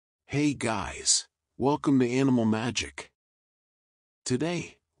Hey guys, welcome to Animal Magic.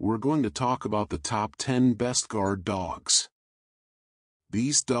 Today, we're going to talk about the top 10 best guard dogs.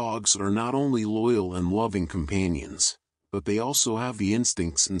 These dogs are not only loyal and loving companions, but they also have the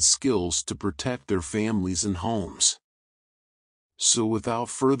instincts and skills to protect their families and homes. So without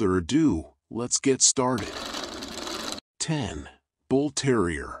further ado, let's get started. 10. Bull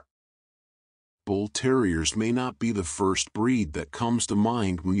Terrier. Bull Terriers may not be the first breed that comes to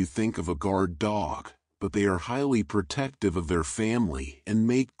mind when you think of a guard dog, but they are highly protective of their family and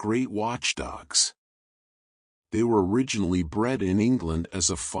make great watchdogs. They were originally bred in England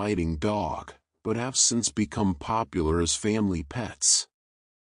as a fighting dog, but have since become popular as family pets.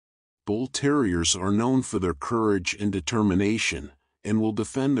 Bull Terriers are known for their courage and determination, and will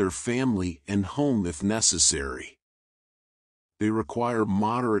defend their family and home if necessary. They require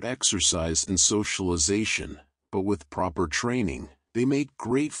moderate exercise and socialization, but with proper training, they make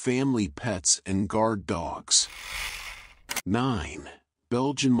great family pets and guard dogs. 9.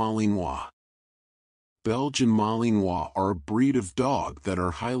 Belgian Malinois. Belgian Malinois are a breed of dog that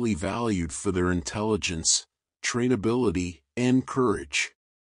are highly valued for their intelligence, trainability, and courage.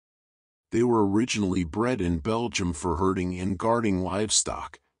 They were originally bred in Belgium for herding and guarding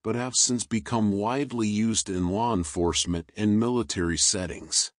livestock, but have since become widely used in law enforcement and military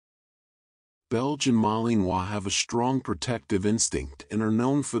settings. Belgian Malinois have a strong protective instinct and are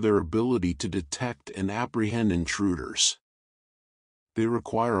known for their ability to detect and apprehend intruders. They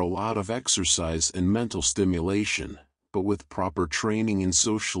require a lot of exercise and mental stimulation, but with proper training and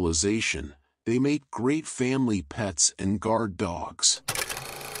socialization, they make great family pets and guard dogs.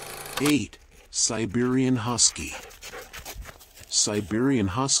 8. Siberian Husky. Siberian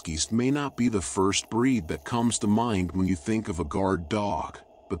Huskies may not be the first breed that comes to mind when you think of a guard dog,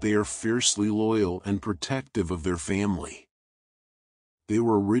 but they are fiercely loyal and protective of their family. They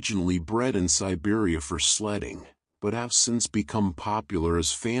were originally bred in Siberia for sledding, but have since become popular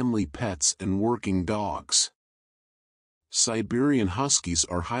as family pets and working dogs. Siberian Huskies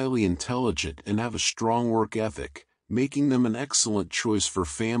are highly intelligent and have a strong work ethic, making them an excellent choice for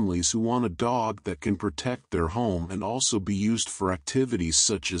families who want a dog that can protect their home and also be used for activities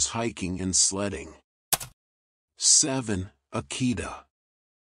such as hiking and sledding. 7. Akita.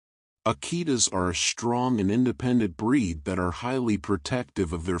 Akitas are a strong and independent breed that are highly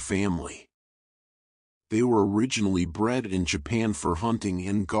protective of their family. They were originally bred in Japan for hunting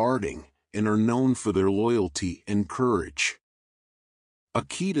and guarding, and are known for their loyalty and courage.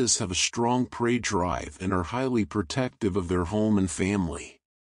 Akitas have a strong prey drive and are highly protective of their home and family.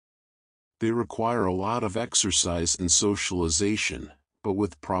 They require a lot of exercise and socialization, but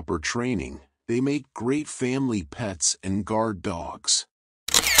with proper training, they make great family pets and guard dogs.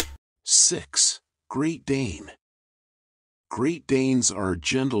 6. Great Dane. Great Danes are a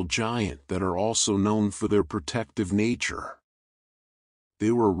gentle giant that are also known for their protective nature.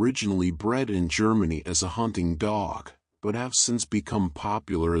 They were originally bred in Germany as a hunting dog, but have since become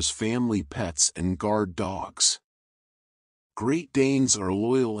popular as family pets and guard dogs. Great Danes are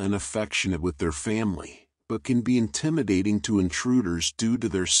loyal and affectionate with their family, but can be intimidating to intruders due to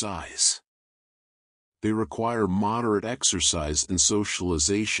their size. They require moderate exercise and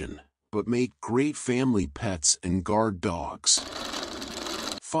socialization, but make great family pets and guard dogs.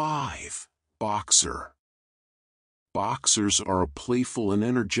 5. Boxer. Boxers are a playful and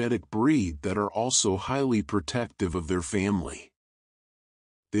energetic breed that are also highly protective of their family.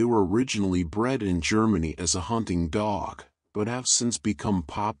 They were originally bred in Germany as a hunting dog, but have since become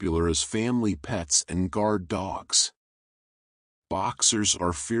popular as family pets and guard dogs. Boxers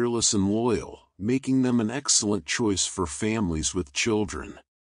are fearless and loyal, making them an excellent choice for families with children.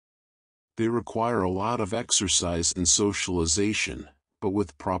 They require a lot of exercise and socialization, but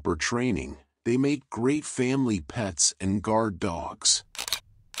with proper training, they make great family pets and guard dogs.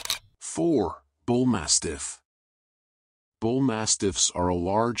 4. Bull Mastiff. Bull Mastiffs are a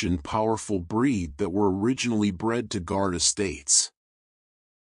large and powerful breed that were originally bred to guard estates.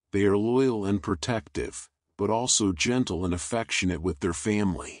 They are loyal and protective, but also gentle and affectionate with their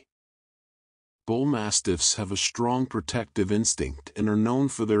family. Bull Mastiffs have a strong protective instinct and are known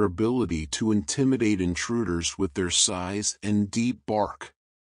for their ability to intimidate intruders with their size and deep bark.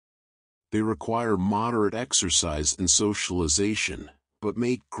 They require moderate exercise and socialization, but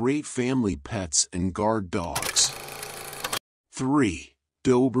make great family pets and guard dogs. 3.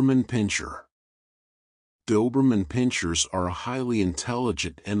 Doberman Pinscher. Doberman Pinschers are a highly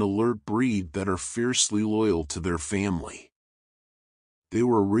intelligent and alert breed that are fiercely loyal to their family. They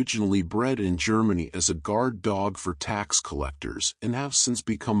were originally bred in Germany as a guard dog for tax collectors and have since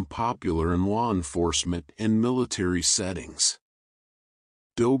become popular in law enforcement and military settings.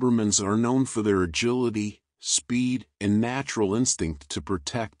 Dobermans are known for their agility, speed, and natural instinct to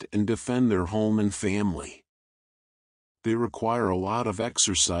protect and defend their home and family. They require a lot of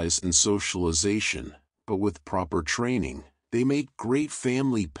exercise and socialization, but with proper training, they make great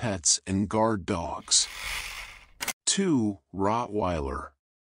family pets and guard dogs. 2. Rottweiler.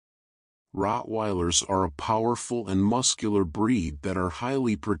 Rottweilers are a powerful and muscular breed that are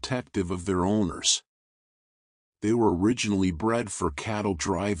highly protective of their owners. They were originally bred for cattle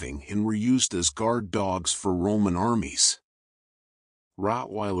driving and were used as guard dogs for Roman armies.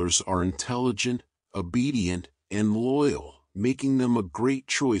 Rottweilers are intelligent, obedient, and loyal, making them a great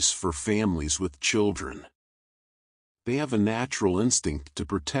choice for families with children. They have a natural instinct to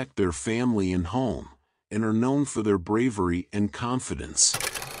protect their family and home, and are known for their bravery and confidence.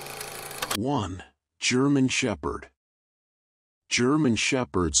 1. German Shepherd. German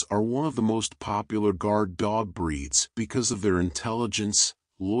Shepherds are one of the most popular guard dog breeds because of their intelligence,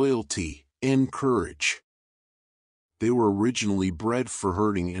 loyalty, and courage. They were originally bred for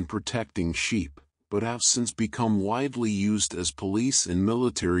herding and protecting sheep, but have since become widely used as police and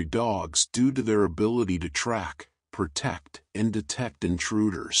military dogs due to their ability to track, protect, and detect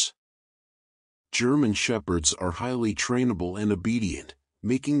intruders. German Shepherds are highly trainable and obedient,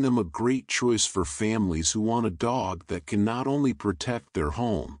 making them a great choice for families who want a dog that can not only protect their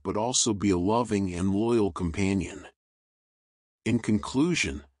home but also be a loving and loyal companion. In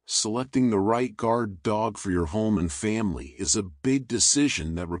conclusion, selecting the right guard dog for your home and family is a big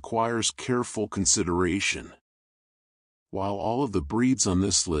decision that requires careful consideration. While all of the breeds on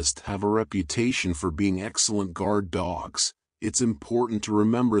this list have a reputation for being excellent guard dogs, it's important to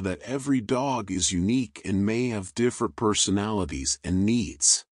remember that every dog is unique and may have different personalities and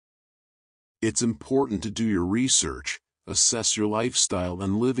needs. It's important to do your research, assess your lifestyle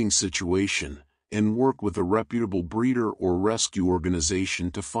and living situation, and work with a reputable breeder or rescue organization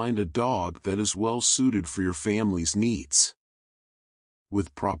to find a dog that is well suited for your family's needs.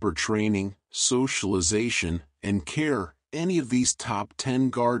 With proper training, socialization, and care, any of these top 10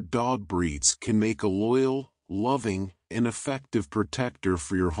 guard dog breeds can make a loyal, loving, and effective protector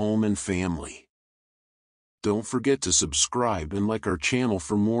for your home and family. Don't forget to subscribe and like our channel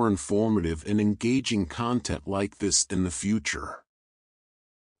for more informative and engaging content like this in the future.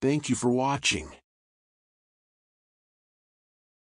 Thank you for watching.